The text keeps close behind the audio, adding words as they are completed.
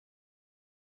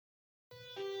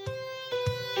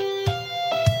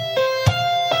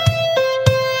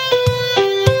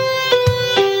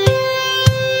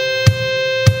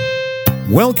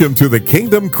Welcome to the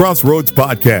Kingdom Crossroads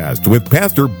podcast with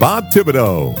Pastor Bob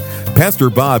Thibodeau. Pastor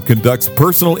Bob conducts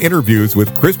personal interviews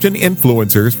with Christian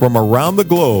influencers from around the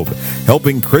globe,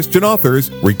 helping Christian authors,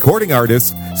 recording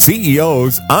artists,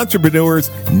 CEOs, entrepreneurs,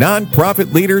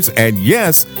 nonprofit leaders, and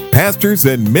yes, pastors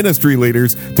and ministry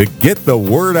leaders to get the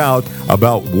word out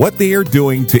about what they are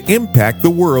doing to impact the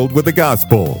world with the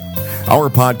gospel. Our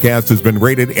podcast has been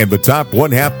rated in the top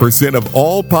 0.5% of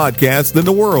all podcasts in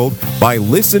the world by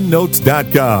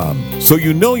listennotes.com, so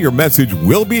you know your message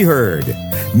will be heard.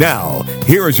 Now,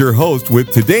 here is your host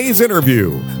with today's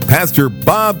interview, Pastor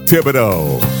Bob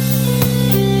Thibodeau.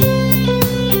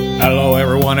 Hello,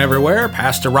 everyone, everywhere.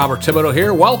 Pastor Robert Thibodeau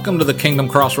here. Welcome to the Kingdom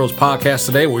Crossroads podcast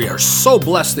today. We are so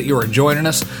blessed that you are joining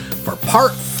us for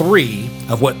part 3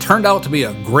 of what turned out to be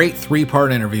a great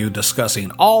 3-part interview discussing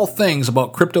all things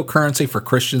about cryptocurrency for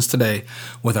Christians today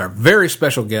with our very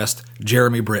special guest,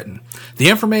 Jeremy Britton. The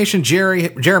information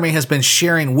Jeremy has been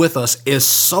sharing with us is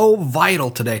so vital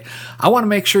today. I want to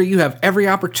make sure you have every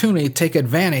opportunity to take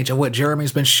advantage of what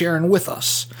Jeremy's been sharing with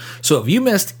us. So if you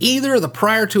missed either of the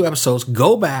prior 2 episodes,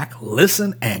 go back,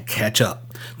 listen, and catch up.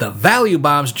 The value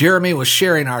bombs Jeremy was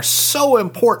sharing are so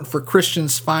important for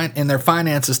Christians in their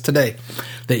finances today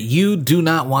that you do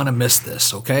not want to miss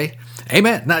this, okay?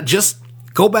 Amen. Now just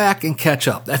go back and catch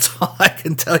up. That's all I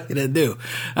can tell you to do.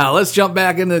 Now let's jump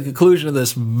back into the conclusion of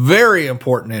this very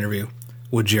important interview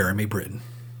with Jeremy Britton.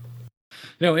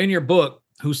 You know, in your book,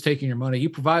 Who's Taking Your Money, you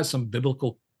provide some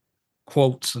biblical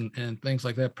quotes and things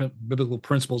like that, biblical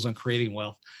principles on creating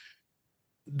wealth.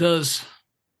 Does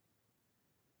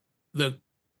the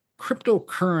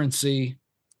cryptocurrency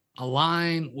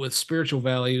align with spiritual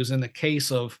values in the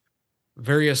case of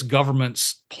various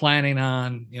governments planning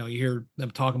on, you hear them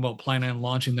talking about planning on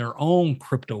launching their own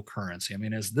cryptocurrency? I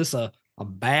mean, is this a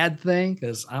bad thing?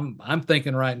 Because I'm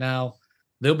thinking right now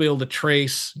they'll be able to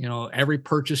trace, every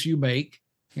purchase you make,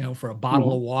 for a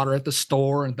bottle of water at the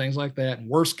store and things like that. And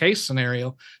worst case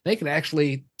scenario, they could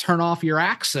actually turn off your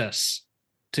access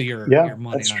to your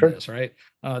money on this, right?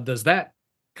 Does that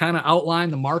kind of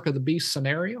outline the mark of the beast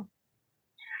scenario?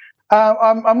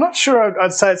 I'm not sure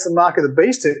I'd say it's the mark of the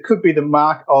beast. It could be the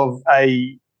mark of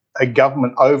a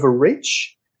government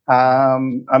overreach.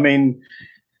 I'm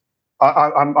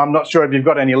not sure if you've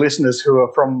got any listeners who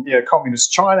are from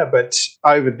communist China, but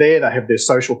over there they have their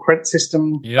social credit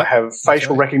system. Yep, they have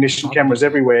facial recognition cameras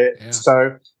everywhere. Yeah.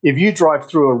 So if you drive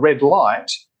through a red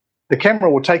light, the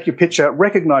camera will take your picture,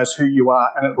 recognize who you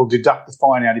are, and it will deduct the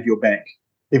fine out of your bank.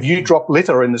 If you drop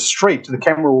litter in the street, the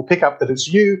camera will pick up that it's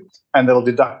you, and they'll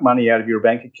deduct money out of your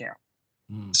bank account.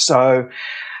 So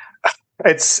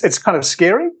it's kind of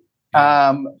scary,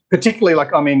 particularly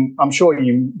I'm sure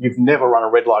you've never run a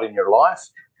red light in your life.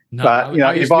 No, but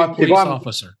if I'm a police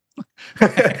officer.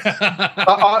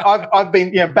 I've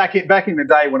been back in the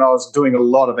day when I was doing a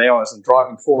lot of hours and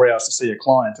driving 4 hours to see a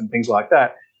client and things like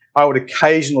that. I would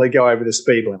occasionally go over the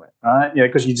speed limit, right?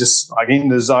 Because you just in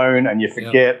the zone and you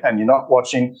forget and you're not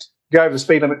watching. Go over the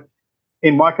speed limit.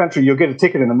 In my country, you'll get a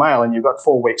ticket in the mail and you've got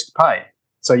 4 weeks to pay.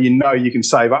 So you can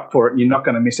save up for it and you're not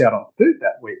going to miss out on food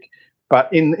that week. But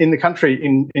in the country,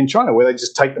 in China, where they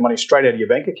just take the money straight out of your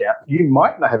bank account, you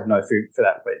might not have no food for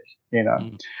that week,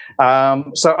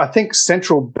 So I think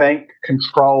central bank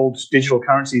controlled digital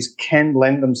currencies can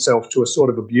lend themselves to a sort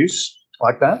of abuse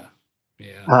like that.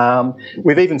 Yeah.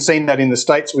 We've even seen that in the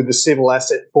States with the civil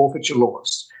asset forfeiture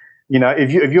laws.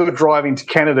 If you're driving to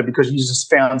Canada because you just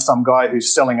found some guy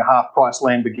who's selling a half-price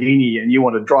Lamborghini and you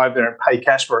want to drive there and pay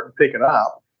cash for it and pick it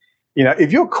up,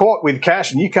 if you're caught with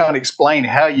cash and you can't explain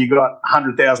how you got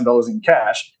 $100,000 in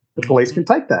cash, the police can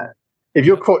take that. If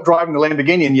you're caught driving the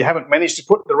Lamborghini and you haven't managed to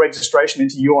put the registration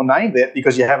into your name there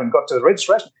because you haven't got to the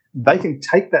registration, they can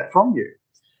take that from you.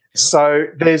 So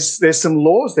there's some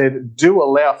laws there that do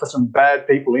allow for some bad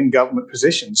people in government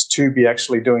positions to be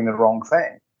actually doing the wrong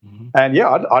thing. And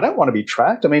I don't want to be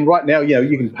tracked. I mean, right now,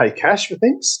 you can pay cash for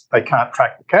things. They can't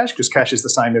track the cash because cash is the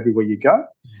same everywhere you go.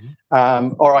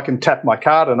 Or I can tap my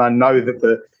card and I know that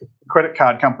the credit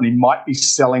card company might be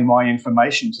selling my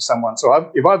information to someone.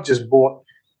 So if I've just bought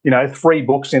 3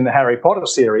 books in the Harry Potter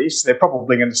series, they're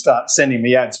probably going to start sending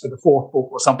me ads for the 4th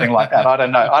book or something like that. I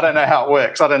don't know. I don't know how it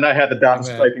works. I don't know how the data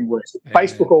scraping works.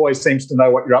 Facebook always seems to know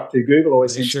what you're up to. Google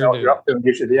always seems to know what you're up to and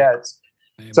gives you the ads.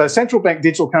 So central bank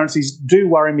digital currencies do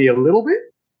worry me a little bit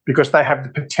because they have the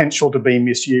potential to be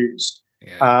misused.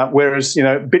 Whereas,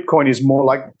 Bitcoin is more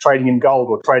like trading in gold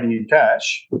or trading in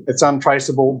cash. It's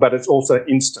untraceable, but it's also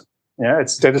instant.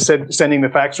 Instead of sending the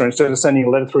fax or instead of sending a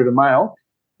letter through the mail,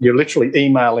 you're literally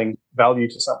emailing value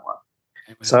to someone.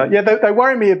 So, yeah, they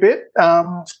worry me a bit.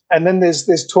 And then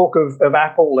there's talk of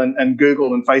Apple and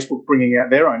Google and Facebook bringing out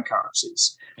their own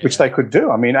currencies, which they could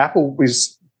do. I mean, Apple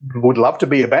would love to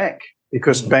be a bank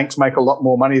because banks make a lot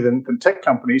more money than tech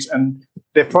companies, and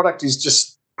their product is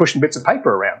just pushing bits of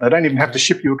paper around. They don't even have to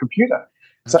ship you a computer.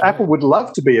 So Apple would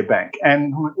love to be a bank.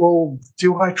 And I'm like, well,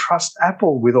 do I trust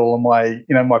Apple with all of my,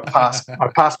 my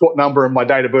passport number and my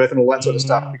date of birth and all that sort of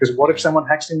stuff? Because what if someone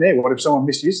hacks in there? What if someone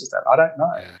misuses that? I don't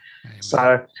know. Yeah.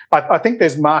 So I think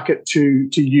there's market to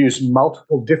use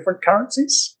multiple different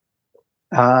currencies.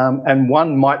 And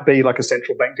one might be like a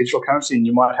central bank digital currency, and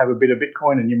you might have a bit of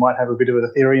Bitcoin, and you might have a bit of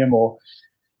Ethereum, or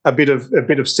a bit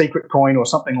of secret coin or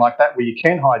something like that, where you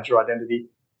can hide your identity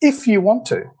if you want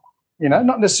to.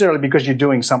 Not necessarily because you're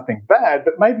doing something bad,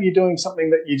 but maybe you're doing something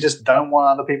that you just don't want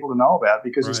other people to know about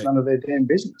because it's none of their damn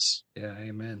business. Yeah,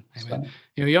 amen. So,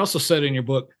 you also said in your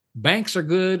book, banks are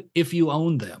good if you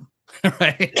own them.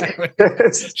 Right?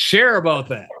 Share about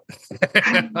that.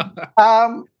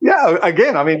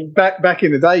 Again, I mean, back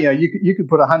in the day, you could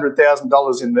put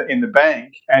 $100,000 in the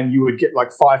bank and you would get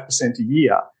like 5% a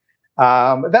year.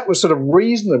 That was sort of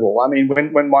reasonable. I mean,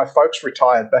 when my folks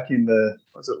retired back in the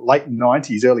late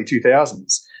 90s, early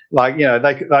 2000s,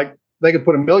 they could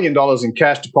put $1 million in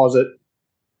cash deposit,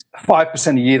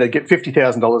 5% a year, they'd get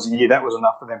 $50,000 a year. That was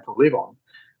enough for them to live on.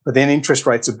 But then interest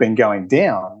rates have been going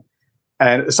down,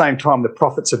 and at the same time, the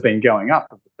profits have been going up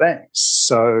of the banks.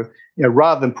 So,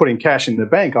 rather than putting cash in the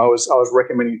bank, I was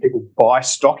recommending people buy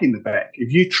stock in the bank.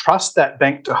 If you trust that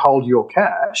bank to hold your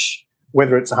cash,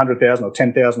 whether it's 100,000 or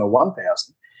 10,000 or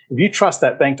 1,000, if you trust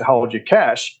that bank to hold your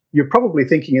cash, you're probably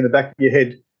thinking in the back of your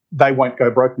head, they won't go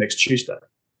broke next Tuesday.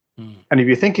 And if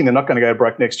you're thinking they're not going to go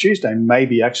broke next Tuesday,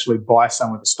 maybe actually buy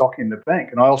some of the stock in the bank.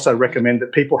 And I also recommend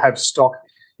that people have stock,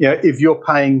 if you're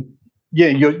paying,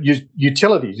 your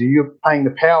utilities, or you're paying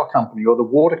the power company or the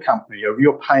water company, or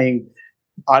you're paying,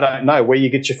 I don't know, where you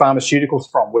get your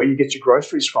pharmaceuticals from, where you get your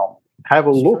groceries from, have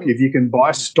a look if you can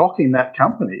buy stock in that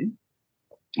company,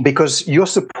 because you're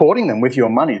supporting them with your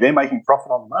money. They're making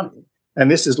profit on the money. And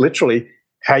this is literally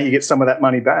how you get some of that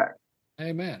money back.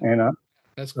 Amen.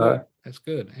 That's good. That's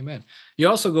good. Amen. You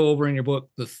also go over in your book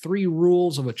the 3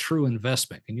 rules of a true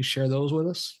investment. Can you share those with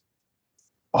us?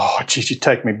 Oh, geez, you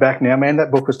take me back now, man.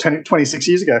 That book was 26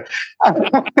 years ago.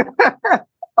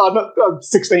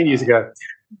 16 years ago.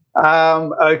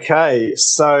 Okay,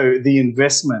 so the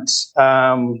investment.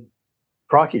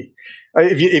 Crikey.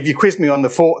 If you quiz me on the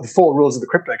four rules of the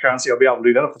cryptocurrency, I'll be able to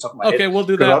do that off the top of my head. Okay, we'll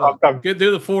do that.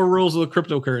 Do the 4 rules of the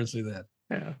cryptocurrency then.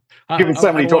 Yeah. Given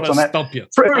so many talks on that. Stump you.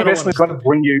 True investment is going to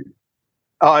bring you.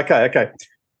 Oh, okay.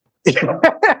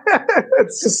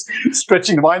 It's just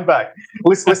stretching the mind back.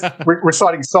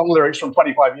 Reciting song lyrics from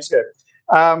 25 years ago.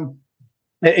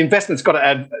 Investment's got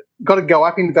to go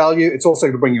up in value. It's also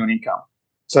going to bring you an income.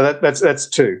 So that's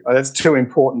two. That's 2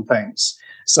 important things.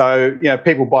 So,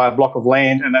 people buy a block of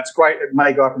land, and that's great. It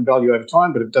may go up in value over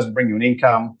time, but it doesn't bring you an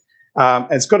income. And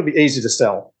it's got to be easy to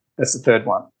sell. That's the 3rd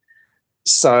one.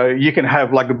 So you can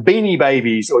have like Beanie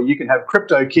Babies, or you can have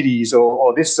crypto kitties,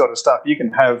 or this sort of stuff. You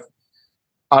can have,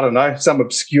 I don't know, some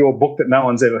obscure book that no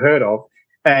one's ever heard of,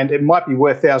 and it might be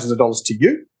worth thousands of dollars to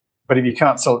you, but if you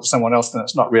can't sell it to someone else, then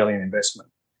it's not really an investment.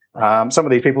 Some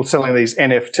of these people selling these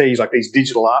NFTs, like these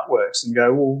digital artworks, and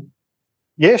go, well,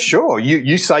 yeah, sure.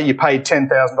 You say you paid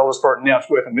 $10,000 for it, and now it's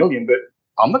worth $1 million, but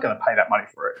I'm not going to pay that money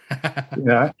for it.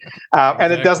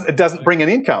 And it doesn't bring an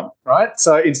income, right?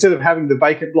 So instead of having the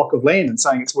vacant block of land and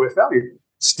saying it's worth value,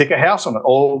 stick a house on it,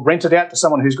 or rent it out to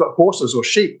someone who's got horses or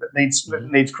sheep that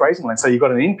needs grazing land. So you've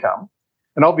got an income,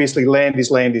 and obviously land is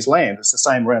land is land. It's the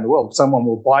same around the world. Someone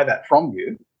will buy that from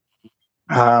you,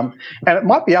 and it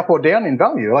might be up or down in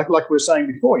value. Like we were saying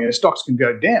before, stocks can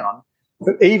go down.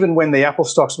 But even when the Apple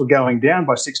stocks were going down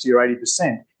by 60 or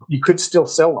 80%, you could still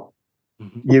sell them.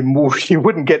 Mm-hmm. You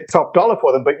wouldn't get top dollar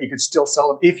for them, but you could still sell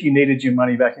them if you needed your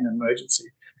money back in an emergency.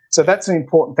 So that's an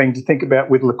important thing to think about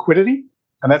with liquidity,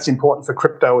 and that's important for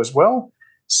crypto as well.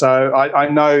 So I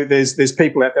know there's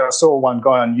people out there. I saw one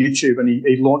guy on YouTube, and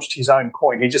he launched his own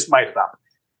coin. He just made it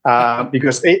up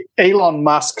because Elon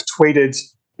Musk tweeted,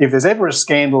 if there's ever a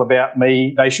scandal about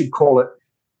me, they should call it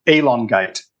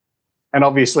Elongate. And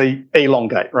obviously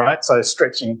elongate, right? So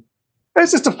stretching.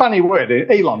 It's just a funny word,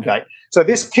 elongate. So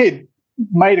this kid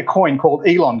made a coin called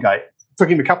Elongate. It took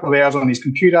him a couple of hours on his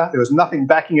computer. There was nothing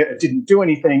backing it. It didn't do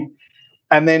anything.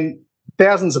 And then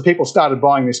thousands of people started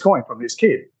buying this coin from this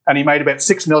kid. And he made about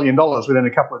 $6 million within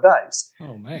a couple of days.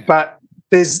 Oh, man. But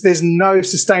there's no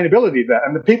sustainability to that.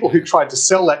 And the people who tried to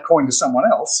sell that coin to someone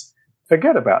else,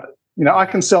 forget about it. I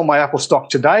can sell my Apple stock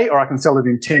today, or I can sell it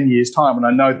in 10 years' time, and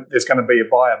I know that there's going to be a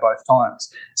buyer both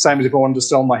times. Same as if I wanted to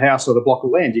sell my house or the block of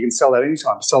land. You can sell that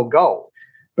anytime, sell gold.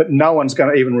 But no one's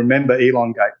going to even remember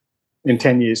Elongate in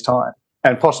 10 years' time,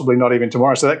 and possibly not even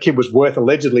tomorrow. So that kid was worth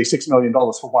allegedly $6 million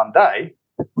for one day.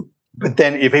 But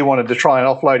then if he wanted to try and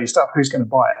offload his stuff, who's going to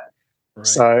buy it? Right.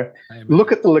 So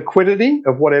look at the liquidity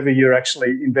of whatever you're actually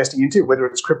investing into, whether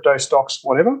it's crypto, stocks,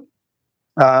 whatever.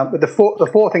 But the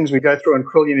four things we go through on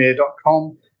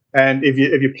Quillionaire.com, and if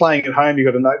you're playing at home, you've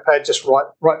got a notepad, just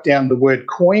write down the word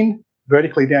coin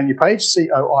vertically down your page,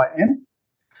 COIN.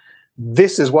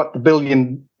 This is what the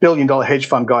billion dollar hedge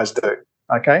fund guys do.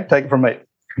 Okay, take it from me.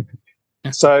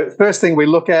 So first thing we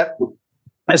look at,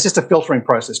 it's just a filtering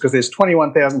process because there's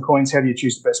 21,000 coins. How do you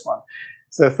choose the best one?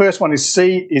 So the first one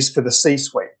is for the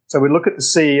C-suite. So we look at the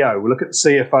CEO, we look at the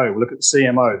CFO, we look at the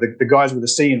CMO, the guys with a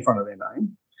C in front of their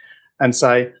name, and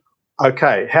say,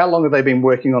 okay, how long have they been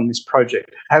working on this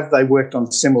project? Have they worked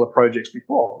on similar projects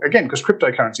before? Again, because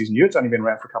cryptocurrency is new, it's only been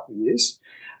around for a couple of years.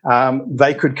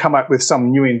 They could come up with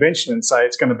some new invention and say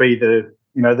it's going to be the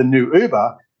new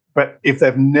Uber. But if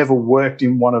they've never worked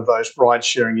in one of those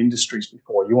ride-sharing industries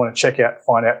before, you want to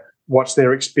find out what's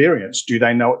their experience. Do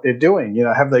they know what they're doing?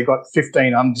 Have they got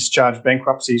 15 undischarged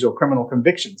bankruptcies or criminal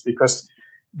convictions? Because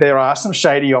there are some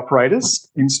shady operators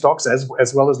in stocks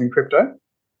as well as in crypto.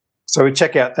 So we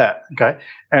check out that, okay?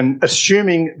 And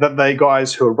assuming that they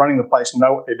guys who are running the place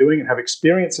know what they're doing and have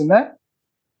experience in that,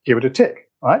 give it a tick,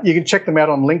 right? You can check them out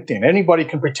on LinkedIn. Anybody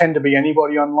can pretend to be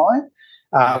anybody online,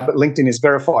 but LinkedIn is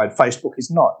verified. Facebook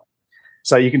is not.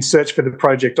 So you can search for the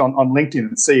project on LinkedIn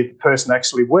and see if the person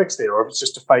actually works there or if it's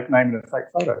just a fake name and a fake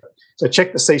photo. So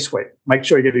check the C-suite. Make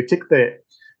sure you get a tick there.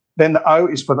 Then the O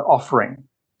is for the offering.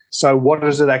 So what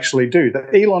does it actually do? The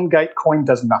Elongate coin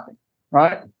does nothing,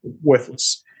 right?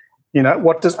 Worthless.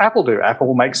 What does Apple do?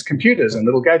 Apple makes computers and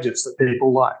little gadgets that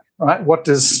people like, right? What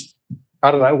does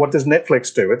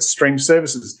Netflix do? It streams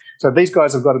services. So these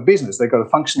guys have got a business. They've got a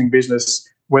functioning business.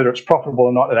 Whether it's profitable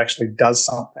or not, it actually does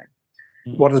something.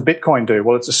 What does Bitcoin do?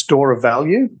 Well, it's a store of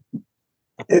value.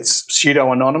 It's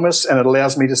pseudo-anonymous, and it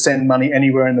allows me to send money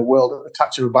anywhere in the world at the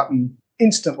touch of a button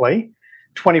instantly,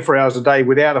 24 hours a day,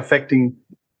 without affecting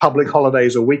public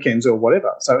holidays or weekends or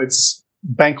whatever. So it's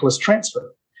bankless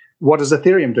transfer. What does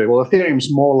Ethereum do? Well,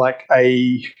 Ethereum's more like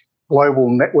a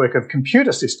global network of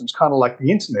computer systems, kind of like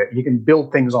the internet. You can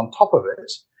build things on top of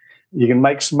it. You can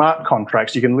make smart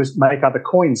contracts. You can make other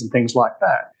coins and things like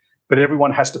that. But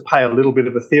everyone has to pay a little bit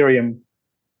of Ethereum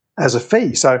as a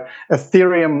fee. So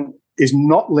Ethereum is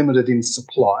not limited in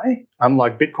supply.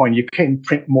 Unlike Bitcoin, you can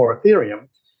print more Ethereum.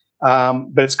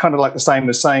 But it's kind of like the same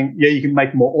as saying, yeah, you can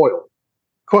make more oil.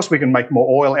 Of course, we can make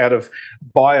more oil out of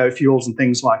biofuels and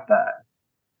things like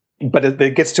that. But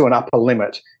it gets to an upper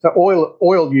limit. So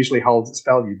oil usually holds its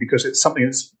value because it's something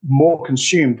that's more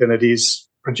consumed than it is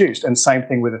produced. And same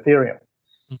thing with Ethereum.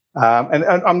 And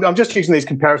I'm just using these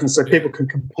comparisons so people can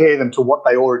compare them to what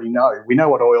they already know. We know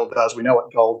what oil does. We know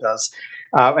what gold does.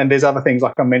 And there's other things,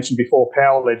 like I mentioned before,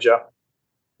 Power Ledger,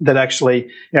 that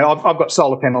actually, I've got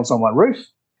solar panels on my roof.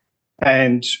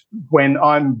 And when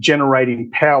I'm generating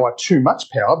power, too much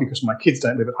power, because my kids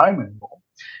don't live at home anymore,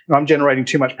 and I'm generating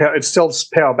too much power, it sells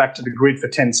power back to the grid for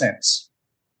 10 cents.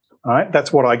 All right,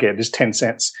 that's what I get is 10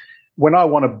 cents. When I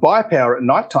want to buy power at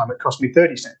night time, it costs me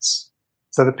 30 cents.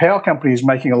 So the power company is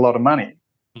making a lot of money.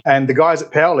 And the guys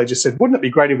at Power Ledger said, wouldn't it be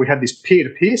great if we had this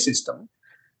peer-to-peer system?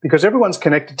 Because everyone's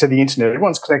connected to the internet.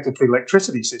 Everyone's connected to the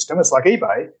electricity system. It's like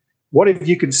eBay. What if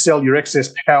you could sell your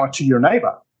excess power to your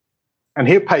neighbour? And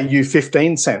he'll pay you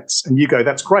 15 cents. And you go,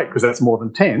 that's great because that's more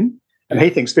than 10. And he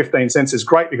thinks 15 cents is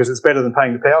great because it's better than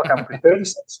paying the power company 30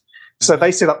 cents. So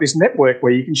they set up this network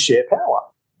where you can share power,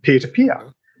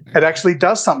 peer-to-peer. It actually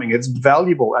does something. It's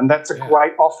valuable, and that's a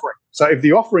great offering. So if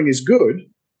the offering is good,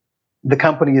 the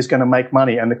company is going to make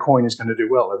money and the coin is going to do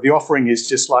well. If the offering is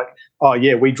just like, oh,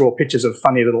 yeah, we draw pictures of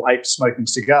funny little apes smoking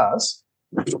cigars,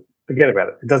 forget about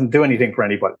it. It doesn't do anything for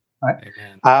anybody.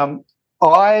 Right?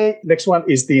 Next one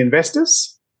is the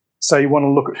investors. So you want to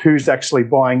look at who's actually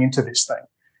buying into this thing.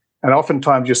 And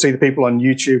oftentimes you'll see the people on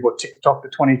YouTube or TikTok, the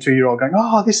 22-year-old going,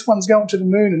 oh, this one's going to the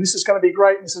moon and this is going to be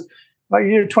great. And this is, like,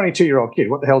 you're a 22-year-old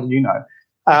kid. What the hell do you know?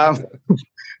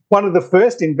 One of the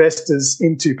first investors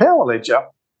into Power Ledger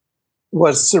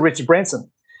was Sir Richard Branson.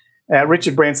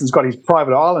 Richard Branson's got his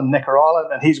private island, Necker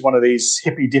Island, and he's one of these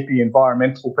hippy-dippy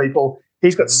environmental people.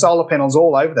 He's got solar panels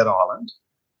all over that island.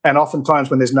 And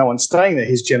oftentimes when there's no one staying there,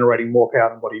 he's generating more power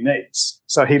than what he needs.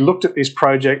 So he looked at this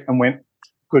project and went,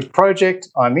 good project,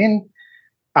 I'm in.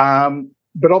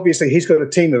 But obviously he's got a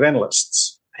team of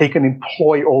analysts. He can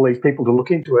employ all these people to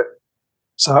look into it.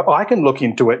 So I can look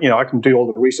into it. I can do all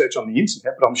the research on the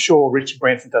internet, but I'm sure Richard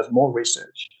Branson does more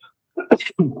research.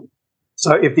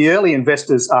 So if the early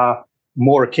investors are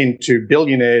more akin to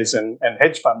billionaires and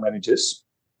hedge fund managers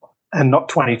and not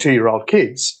 22-year-old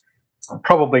kids, it's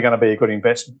probably going to be a good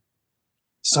investment.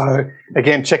 So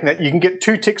again, checking that, you can get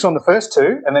 2 ticks on the first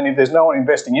 2, and then if there's no one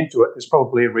investing into it, there's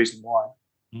probably a reason why.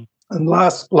 And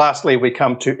lastly, we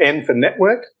come to N for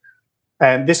network,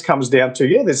 and this comes down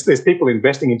to, there's people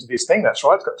investing into this thing, that's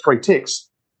right, it's got 3 ticks.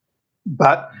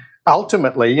 But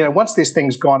ultimately, once this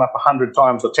thing's gone up 100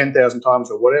 times or 10,000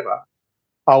 times or whatever,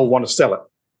 I'll want to sell it.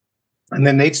 And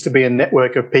there needs to be a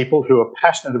network of people who are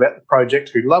passionate about the project,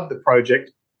 who love the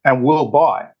project, and will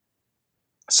buy.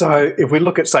 So if we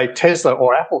look at, say, Tesla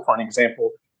or Apple, for an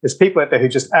example, there's people out there who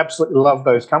just absolutely love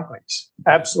those companies,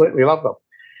 absolutely love them.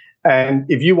 And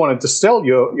if you wanted to sell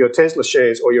your Tesla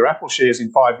shares or your Apple shares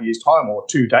in 5 years' time or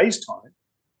 2 days' time,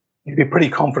 you'd be pretty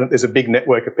confident there's a big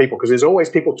network of people, because there's always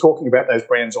people talking about those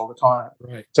brands all the time.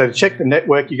 Right. So to check the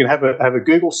network, you can have a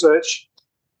Google search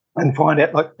and find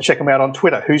out, check them out on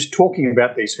Twitter, who's talking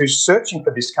about these, who's searching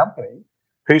for this company,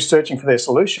 who's searching for their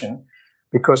solution,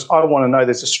 because I want to know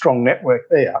there's a strong network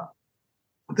there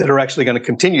that are actually going to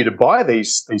continue to buy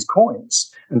these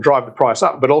coins and drive the price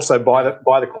up, but also buy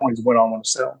the coins when I want to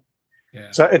sell.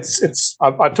 Yeah. So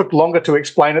I took longer to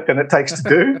explain it than it takes to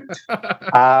do.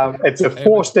 It's a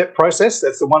 4-step process.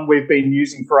 That's the one we've been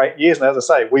using for 8 years. And as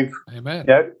I say, we've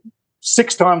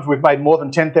 6 times we've made more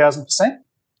than 10,000%.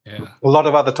 Yeah. A lot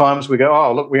of other times we go,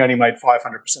 oh, look, we only made 500%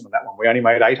 on that one. We only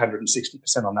made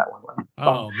 860% on that one.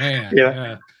 Oh, man.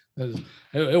 Yeah.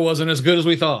 It wasn't as good as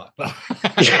we thought.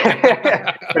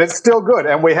 Yeah, but it's still good.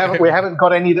 And we haven't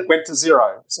got any that went to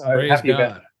 0. So Praise happy God.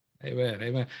 about it.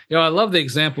 Amen. I love the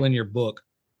example in your book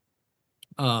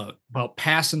about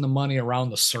passing the money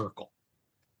around the circle,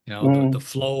 the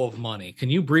flow of money. Can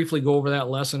you briefly go over that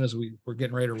lesson as we're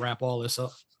getting ready to wrap all this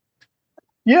up?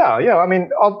 Yeah. I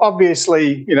mean,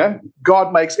 obviously,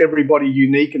 God makes everybody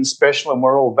unique and special, and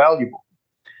we're all valuable.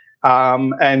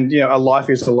 And a life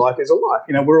is a life is a life.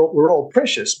 We're all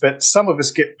precious, but some of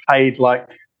us get paid like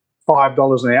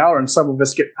 $5 an hour, and some of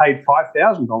us get paid $5,000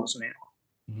 an hour.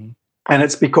 Mm-hmm. And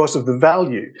it's because of the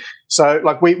value. So,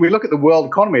 like we look at the world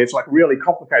economy, it's like really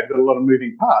complicated, got a lot of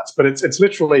moving parts. But it's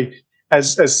literally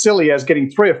as silly as getting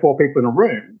 3 or 4 people in a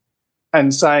room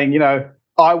and saying,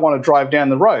 I want to drive down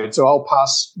the road, so I'll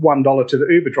pass $1 to the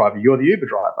Uber driver. You're the Uber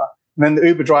driver. And then the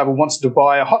Uber driver wants to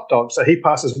buy a hot dog, so he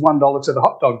passes $1 to the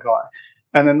hot dog guy.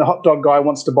 And then the hot dog guy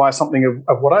wants to buy something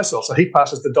of what I sell, so he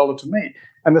passes the $1 to me.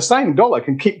 And the same dollar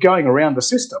can keep going around the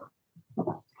system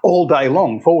all day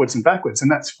long, forwards and backwards,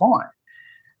 and that's fine.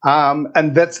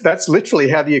 And that's literally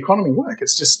how the economy works.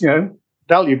 It's just,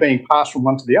 value being passed from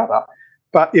one to the other.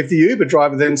 But if the Uber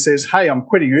driver then says, hey, I'm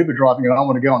quitting Uber driving and I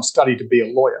want to go and study to be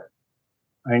a lawyer,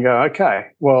 and go, okay,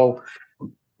 well,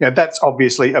 that's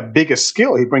obviously a bigger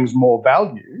skill. He brings more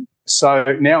value.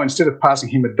 So now instead of passing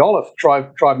him $1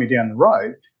 to drive me down the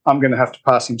road, I'm going to have to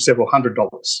pass him several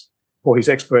 $100s for his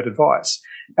expert advice.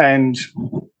 And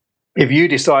if you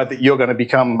decide that you're going to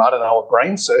become, I don't know, a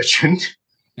brain surgeon,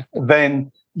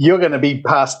 then you're going to be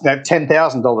passed $10,000 at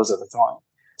a time.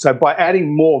 So by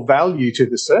adding more value to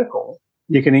the circle,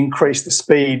 you can increase the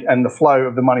speed and the flow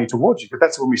of the money towards you. But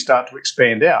that's when we start to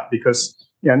expand out, because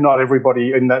not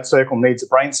everybody in that circle needs a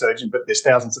brain surgeon, but there's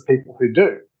thousands of people who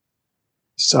do.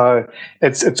 So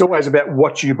it's always about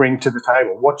what you bring to the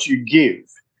table, what you give,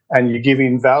 and you give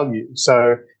in value.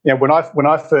 So when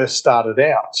I first started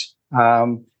out,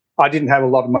 I didn't have a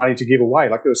lot of money to give away.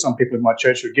 Like, there were some people in my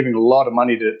church who were giving a lot of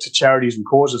money to charities and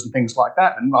causes and things like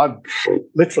that, and I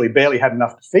literally barely had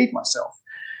enough to feed myself.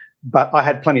 But I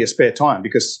had plenty of spare time,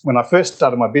 because when I first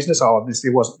started my business, I obviously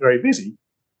wasn't very busy.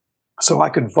 So I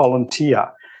could volunteer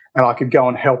and I could go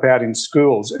and help out in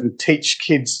schools and teach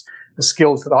kids the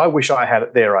skills that I wish I had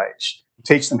at their age.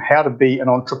 Teach them how to be an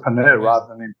entrepreneur rather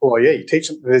than an employee. Teach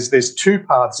them there's 2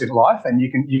 paths in life, and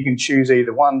you can choose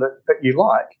either one that you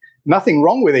like. Nothing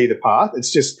wrong with either path.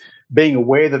 It's just being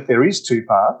aware that there is 2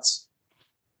 paths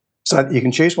so that you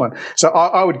can choose one. So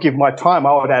I would give my time,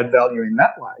 I would add value in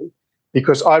that way,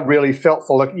 because I really felt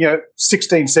for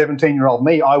 16, 17-year-old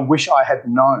me, I wish I had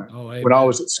known when I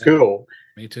was at school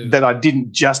that I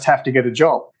didn't just have to get a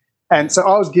job. And so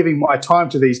I was giving my time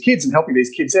to these kids and helping these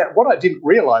kids out. What I didn't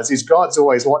realize is God's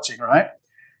always watching, right?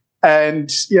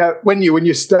 And when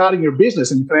you're starting your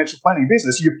business and your financial planning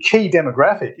business, your key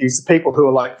demographic is the people who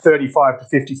are like 35 to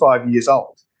 55 years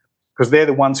old, because they're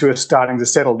the ones who are starting to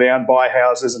settle down, buy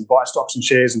houses and buy stocks and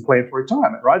shares and plan for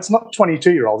retirement, right? It's not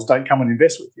 22-year-olds don't come and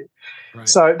invest with you. Right.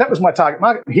 So that was my target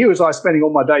market. Here was I spending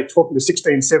all my day talking to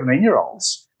 16,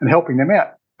 17-year-olds and helping them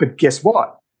out. But guess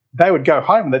what? They would go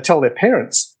home and they'd tell their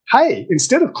parents, hey,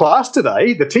 instead of class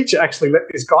today, the teacher actually let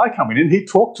this guy come in and he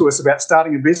talked to us about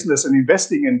starting a business and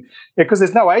investing in, because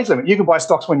there's no age limit. You can buy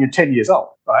stocks when you're 10 years old,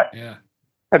 right? Yeah.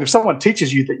 And if someone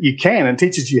teaches you that you can and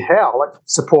teaches you how, like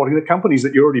supporting the companies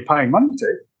that you're already paying money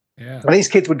to, and these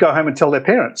kids would go home and tell their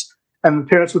parents, and the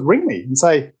parents would ring me and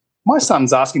say, my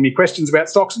son's asking me questions about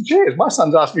stocks and shares. My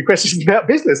son's asking me questions about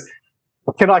business.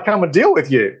 Can I come and deal with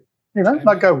you? You know, and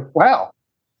I go, wow.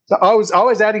 So I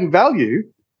was adding value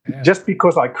just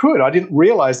because I could. I didn't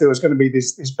realize there was going to be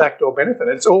this backdoor benefit.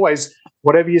 It's always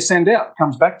whatever you send out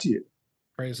comes back to you.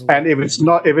 And if it's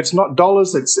not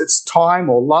dollars, it's time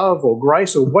or love or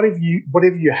grace or whatever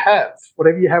you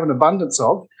have an abundance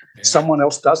of, someone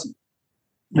else doesn't.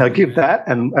 Now give that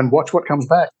and watch what comes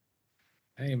back.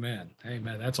 Amen.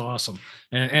 That's awesome.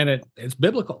 And it's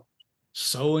biblical.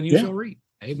 Sow and you shall reap.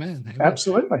 Amen.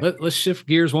 Absolutely. Let's shift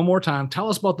gears one more time. Tell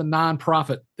us about the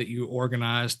nonprofit that you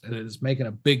organized that is making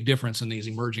a big difference in these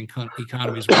emerging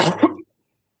economies.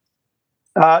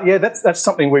 That's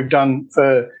something we've done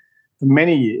for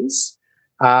many years.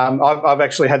 I've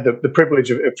actually had the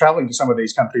privilege of traveling to some of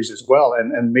these countries as well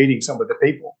and meeting some of the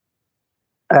people.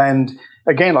 And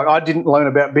again, like I didn't learn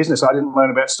about business. I didn't learn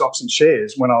about stocks and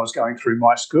shares when I was going through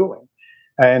my schooling.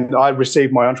 And I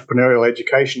received my entrepreneurial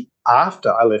education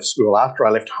after I left school, after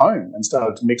I left home and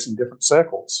started to mix in different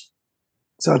circles.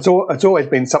 So it's always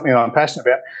been something that I'm passionate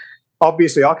about.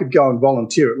 Obviously, I could go and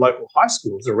volunteer at local high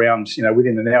schools around,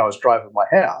 within an hour's drive of my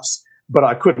house, but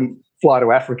I couldn't fly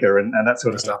to Africa and that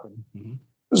sort of stuff. Mm-hmm.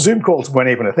 Zoom calls weren't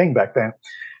even a thing back then.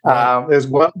 There's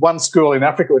one school in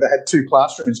Africa where they had 2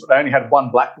 classrooms, but they only had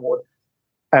one blackboard.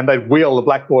 And they'd wheel the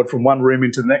blackboard from one room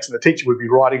into the next, and the teacher would be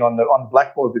writing on the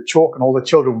blackboard with chalk, and all the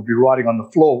children would be writing on the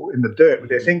floor in the dirt with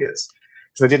their fingers.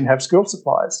 So they didn't have school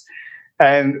supplies.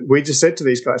 And we just said to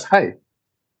these guys, hey,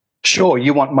 sure,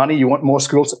 you want money, you want more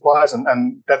school supplies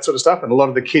and that sort of stuff, and a lot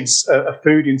of the kids are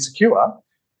food insecure.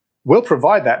 We'll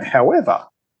provide that. However,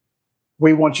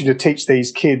 we want you to teach these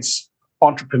kids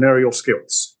entrepreneurial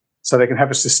skills so they can have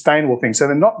a sustainable thing. So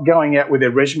they're not going out with their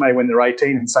resume when they're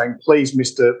 18 and saying, please,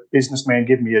 Mr. Businessman,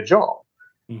 give me a job.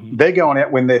 Mm-hmm. They're going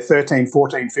out when they're 13,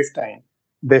 14, 15.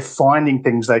 They're finding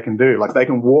things they can do. Like they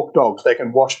can walk dogs, they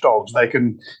can wash dogs, they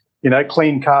can,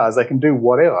 clean cars, they can do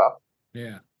whatever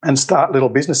and start little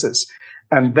businesses.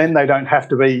 And then they don't have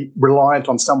to be reliant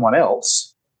on someone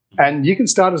else. And you can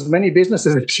start as many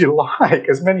businesses as you like,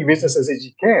 as many businesses as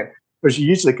you can, because you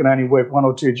usually can only work 1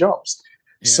 or 2 jobs.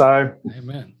 Yeah. So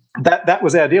Amen. That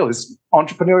was our deal, is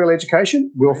entrepreneurial education.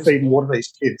 We'll feed and water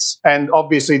these kids. And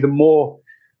obviously the more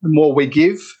we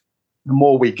give, the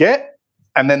more we get,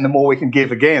 and then the more we can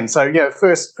give again. So,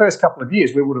 first couple of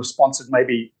years we would have sponsored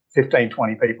maybe 15,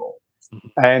 20 people. Mm-hmm.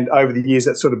 And over the years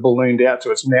that sort of ballooned out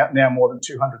to it's now more than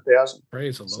 200,000.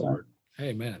 Praise the Lord.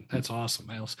 Amen. That's awesome.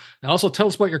 Now also tell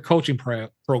us about your coaching program,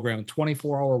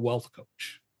 24-Hour Wealth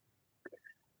Coach.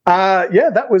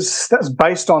 That was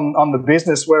based on the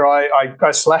business where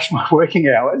I slashed my working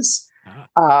hours.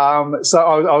 So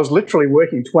I was literally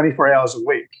working 24 hours a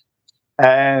week.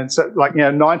 And so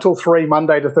 9 till 3,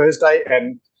 Monday to Thursday,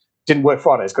 and didn't work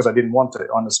Fridays because I didn't want to.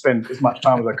 I wanted to spend as much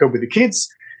time as I could with the kids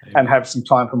and have some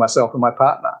time for myself and my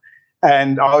partner.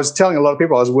 And I was telling a lot of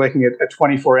people I was working a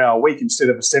 24-hour week instead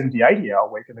of a 70,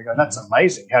 80-hour week. And they go, that's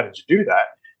amazing. How did you do that?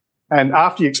 And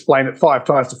after you explain it 5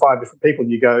 times to 5 different people,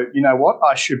 you go, you know what?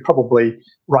 I should probably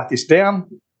write this down,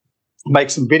 make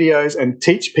some videos, and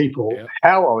teach people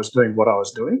how I was doing what I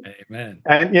was doing. Amen.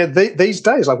 And these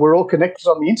days, we're all connected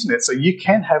on the internet, so you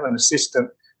can have an assistant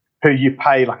who you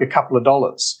pay a couple of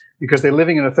dollars because they're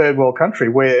living in a third world country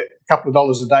where a couple of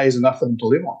dollars a day is enough for them to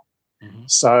live on. Mm-hmm.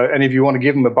 So, and if you want to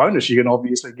give them a bonus, you can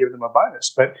obviously give them a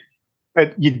bonus, but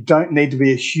you don't need to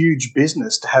be a huge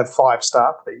business to have 5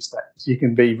 staff these days. You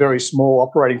can be very small,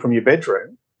 operating from your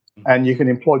bedroom, and you can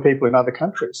employ people in other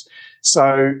countries.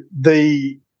 So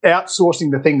the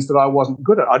outsourcing the things that I wasn't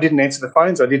good at, I didn't answer the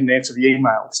phones, I didn't answer the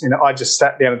emails. I just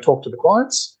sat down and talked to the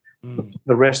clients.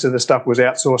 The rest of the stuff was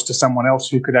outsourced to someone else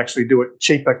who could actually do it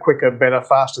cheaper, quicker, better,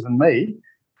 faster than me,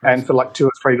 and for $2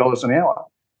 or $3 an hour.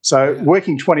 So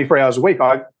working 24 hours a week,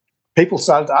 people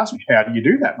started to ask me, how do you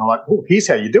do that? And I'm like, well, here's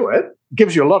how you do it. It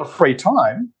gives you a lot of free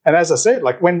time. And as I said,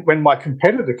 when my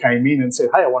competitor came in and said,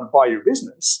 hey, I want to buy your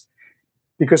business,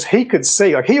 because he could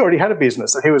see, he already had a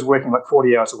business that he was working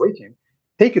 40 hours a week in.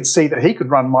 He could see that he could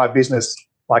run my business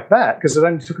like that because it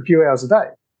only took a few hours a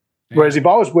day. Yeah. Whereas if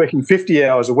I was working 50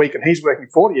 hours a week and he's working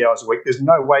 40 hours a week, there's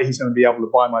no way he's going to be able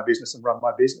to buy my business and run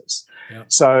my business. Yeah.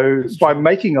 So by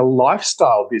making a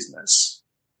lifestyle business,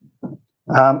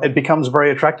 it becomes very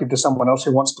attractive to someone else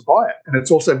who wants to buy it. And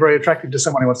it's also very attractive to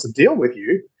someone who wants to deal with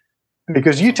you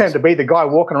because you tend to be the guy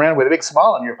walking around with a big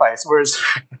smile on your face, whereas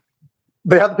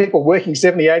the other people working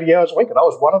 70, 80 hours a week, and I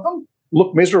was one of them,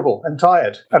 look miserable and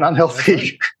tired and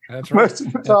unhealthy. That's right. Most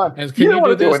of the time. And can you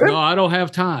do this? No, I don't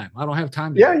have time. I don't have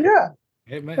time to do it. Yeah.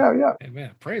 Amen. Yeah.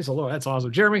 Amen. Praise the Lord. That's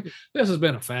awesome. Jeremy, this has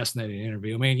been a fascinating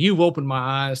interview. I mean, you've opened my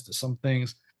eyes to some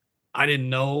things I didn't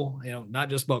know, not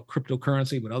just about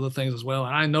cryptocurrency, but other things as well.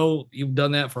 And I know you've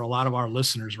done that for a lot of our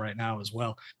listeners right now as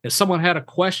well. If someone had a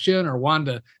question or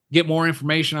wanted to get more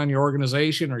information on your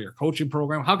organization or your coaching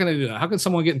program, how can they do that? How can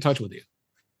someone get in touch with you?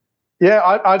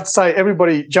 Yeah, I'd say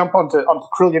everybody jump onto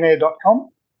trillionaire.com.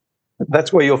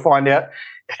 That's where you'll find out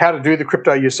how to do the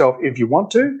crypto yourself if you want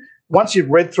to. Once you've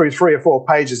read through 3 or 4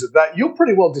 pages of that, you'll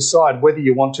pretty well decide whether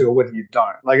you want to or whether you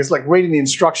don't. Like, it's like reading the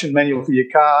instruction manual for your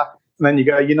car, and then you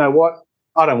go, you know what?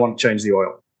 I don't want to change the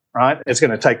oil, right? It's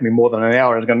going to take me more than an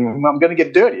hour. I'm going to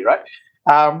get dirty, right?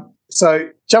 So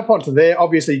jump onto there.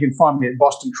 Obviously, you can find me at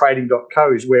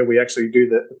bostontrading.co is where we actually do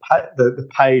the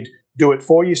paid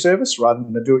do-it-for-you service rather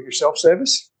than the do-it-yourself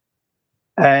service.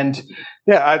 And,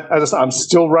 yeah, I'm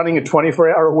still running a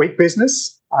 24-hour-a-week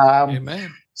business.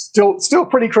 Amen. Still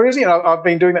pretty crazy. And I've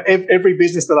been doing that. Every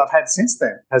business that I've had since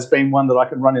then has been one that I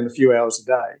can run in a few hours a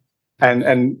day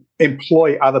and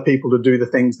employ other people to do the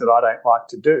things that I don't like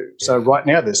to do. So right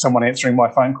now there's someone answering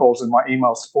my phone calls and my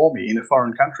emails for me in a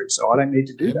foreign country. So I don't need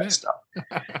to do that stuff.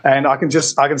 And I can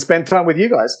spend time with you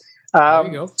guys. There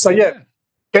you go. So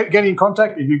get in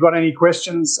contact if you've got any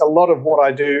questions. A lot of what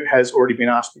I do has already been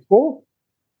asked before.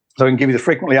 So I can give you the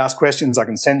frequently asked questions. I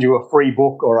can send you a free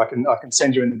book, or I can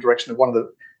send you in the direction of one of the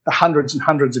hundreds and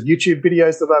hundreds of YouTube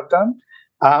videos that I've done.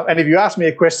 And if you ask me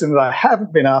a question that I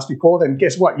haven't been asked before, then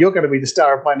guess what? You're going to be the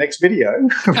star of my next video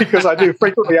because I do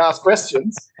frequently asked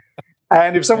questions.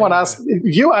 And if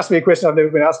you ask me a question I've never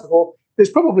been asked before, there's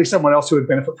probably someone else who would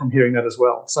benefit from hearing that as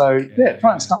well. So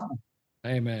try and start.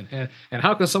 Amen. And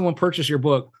how can someone purchase your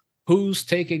book? Who's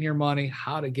taking your money?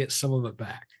 How to get some of it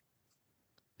back?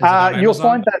 You'll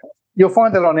find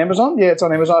that on Amazon. Yeah, it's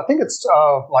on Amazon. I think it's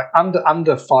like under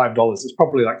 $5. It's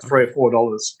probably like $3 or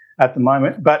 $4 at the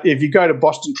moment. But if you go to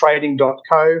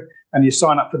bostontrading.co and you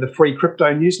sign up for the free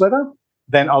crypto newsletter,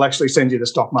 then I'll actually send you the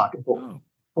stock market book.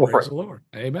 Praise the Lord.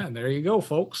 Amen. There you go,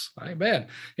 folks. Amen.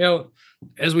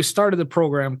 As we started the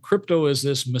program, crypto is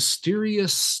this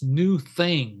mysterious new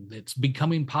thing that's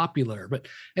becoming popular, but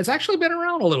it's actually been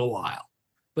around a little while.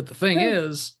 But the thing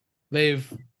is,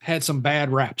 they've had some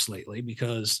bad raps lately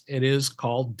because it is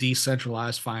called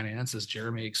decentralized finance, as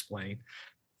Jeremy explained.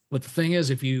 But the thing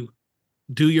is, if you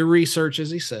do your research,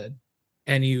 as he said,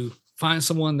 and you find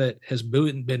someone that has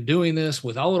been doing this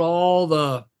without all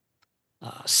the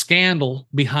scandal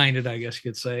behind it, I guess you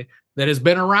could say, that has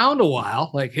been around a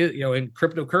while, like, in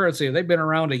cryptocurrency, if they've been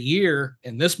around a year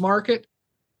in this market,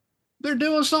 they're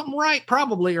doing something right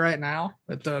probably right now,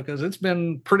 because it's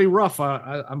been pretty rough.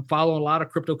 I'm following a lot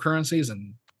of cryptocurrencies,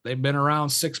 and they've been around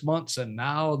 6 months, and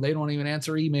now they don't even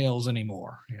answer emails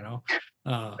anymore,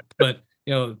 But,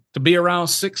 to be around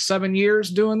 6-7 years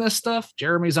doing this stuff,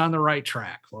 Jeremy's on the right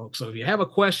track, folks. So if you have a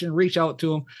question, reach out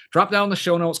to him, drop down the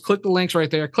show notes, click the links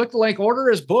right there, click the link, order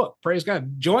his book. Praise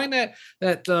God. Join that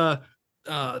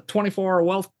 24-hour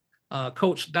wealth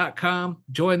coach.com.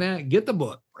 Join that, get the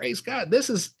book. Praise God. This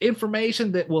is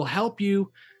information that will help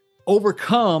you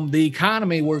overcome the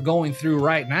economy we're going through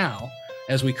right now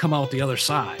as we come out the other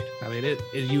side. I mean,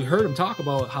 you heard him talk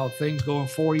about how things go in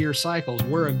 4-year cycles.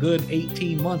 We're a good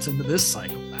 18 months into this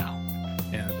cycle now.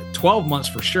 And 12 months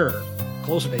for sure,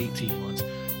 closer to 18 months.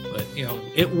 But,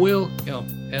 it will,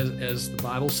 as the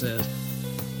Bible says,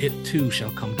 it too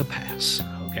shall come to pass.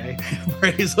 Okay.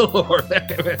 Praise the Lord.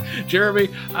 Jeremy,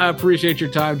 I appreciate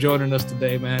your time joining us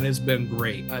today, man. It's been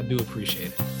great. I do appreciate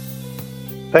it.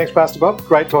 Thanks, Pastor Bob.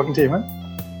 Great talking to you, man.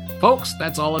 Folks,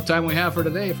 that's all the time we have for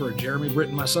today. For Jeremy, Britt,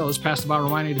 and myself, it's Pastor Bob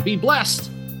reminding you to be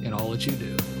blessed in all that you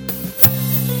do.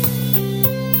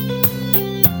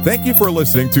 Thank you for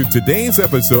listening to today's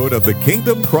episode of the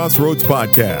Kingdom Crossroads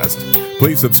Podcast.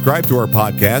 Please subscribe to our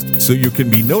podcast so you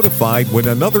can be notified when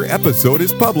another episode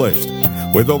is published.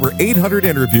 With over 800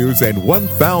 interviews and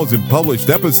 1,000 published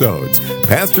episodes,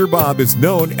 Pastor Bob is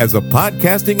known as a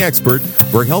podcasting expert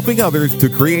for helping others to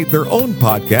create their own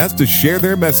podcast to share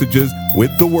their messages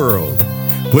with the world.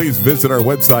 Please visit our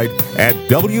website at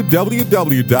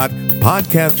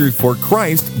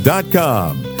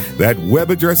www.podcastersforchrist.com. That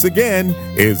web address again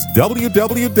is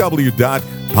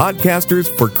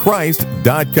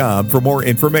www.podcastersforchrist.com for more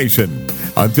information.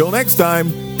 Until next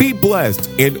time, be blessed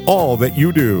in all that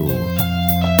you do.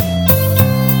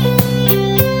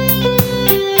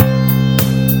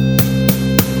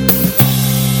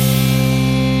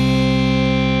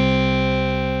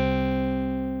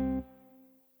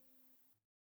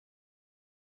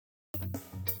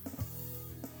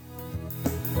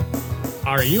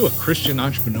 Are you a Christian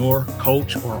entrepreneur,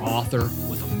 coach, or author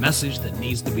with a message that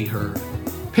needs to be heard?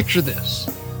 Picture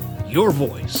this: your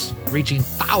voice reaching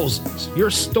thousands, your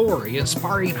story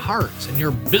inspiring hearts, and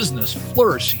your business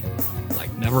flourishing like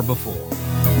never before.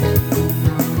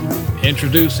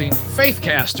 Introducing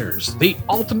Faithcasters, the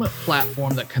ultimate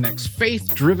platform that connects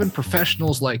faith-driven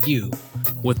professionals like you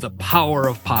with the power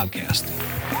of podcasting.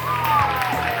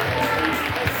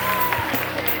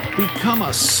 Become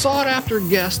a sought-after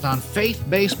guest on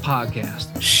faith-based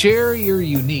podcasts. Share your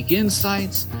unique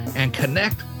insights and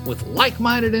connect with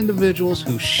like-minded individuals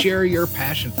who share your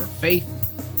passion for faith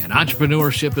and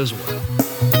entrepreneurship as well.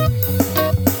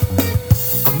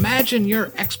 Imagine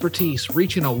your expertise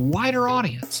reaching a wider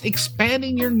audience,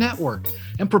 expanding your network,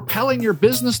 and propelling your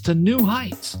business to new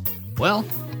heights. Well,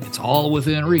 it's all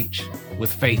within reach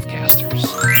with Faithcasters.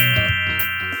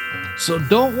 So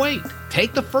don't wait.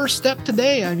 Take the first step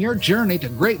today on your journey to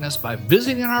greatness by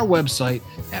visiting our website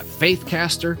at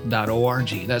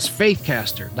faithcaster.org. That's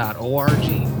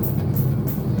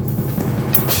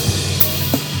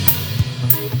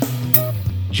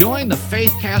faithcaster.org. Join the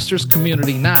Faithcasters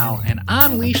community now and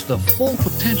unleash the full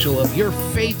potential of your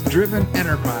faith-driven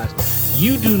enterprise.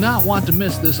 You do not want to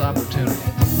miss this opportunity.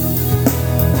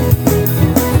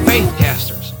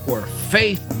 Faithcasters, where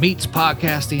faith meets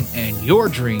podcasting and your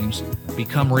dreams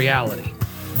become reality.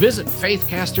 Visit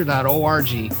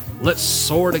faithcaster.org. Let's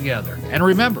soar together. And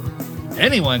remember,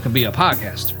 anyone can be a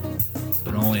podcaster,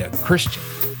 but only a Christian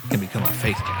can become a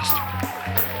Faithcaster.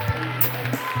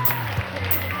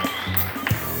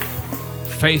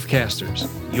 Faithcasters,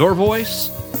 your voice,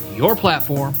 your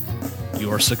platform,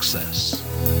 your success.